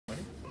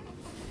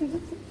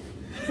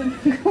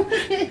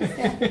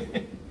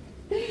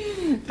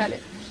Vale.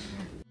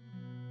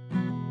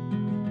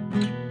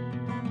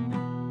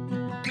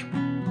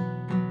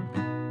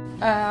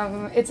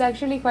 It's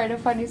actually quite a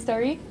funny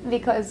story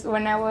because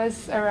when I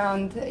was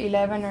around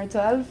 11 or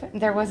 12,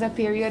 there was a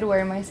period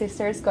where my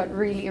sisters got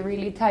really,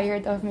 really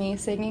tired of me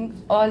singing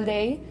all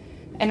day,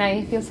 and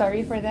I feel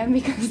sorry for them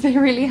because they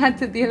really had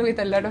to deal with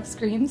a lot of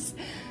screams.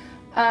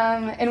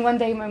 And one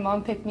day my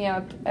mom picked me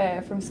up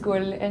from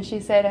school and she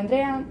said,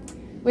 Andrea,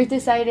 we've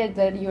decided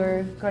that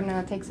you're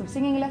gonna take some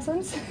singing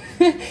lessons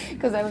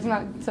because I was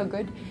not so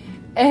good.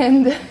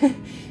 And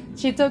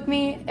she took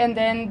me, and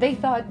then they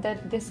thought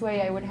that this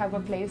way I would have a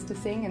place to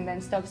sing and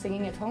then stop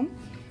singing at home.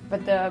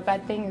 But the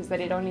bad thing is that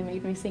it only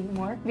made me sing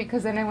more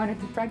because then I wanted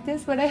to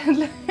practice what I had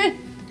learned.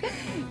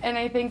 And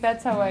I think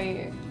that's how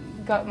I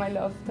got my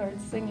love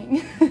towards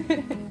singing.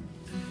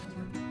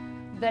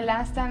 The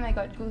last time I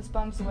got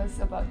goosebumps was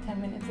about 10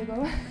 minutes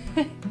ago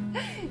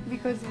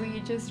because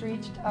we just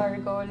reached our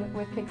goal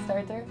with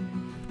Kickstarter,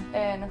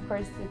 and of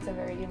course it's a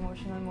very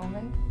emotional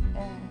moment,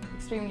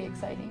 extremely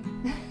exciting.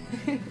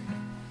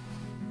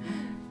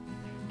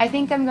 I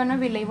think I'm gonna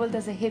be labeled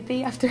as a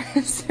hippie after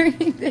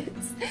answering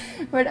this,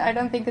 but I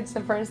don't think it's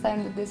the first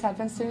time that this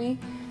happens to me.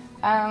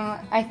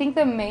 I think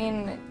the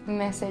main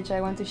message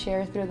I want to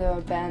share through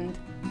the band,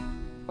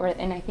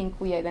 and I think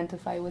we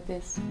identify with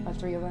this, all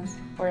three of us,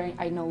 or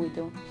I know we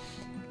do,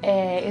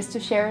 is to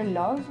share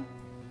love,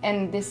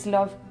 and this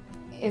love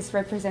is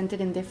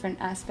represented in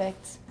different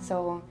aspects.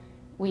 So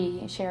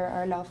we share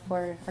our love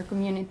for our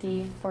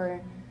community, for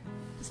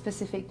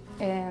specific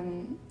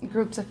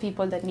groups of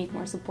people that need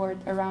more support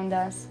around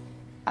us,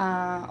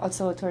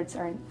 also towards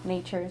our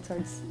nature,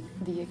 towards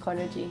the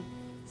ecology.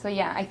 So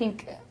yeah, I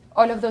think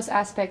all of those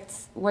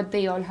aspects, what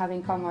they all have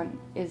in common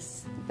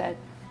is that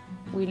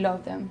we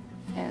love them,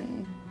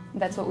 and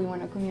that's what we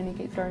want to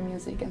communicate through our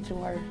music and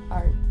through our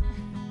art.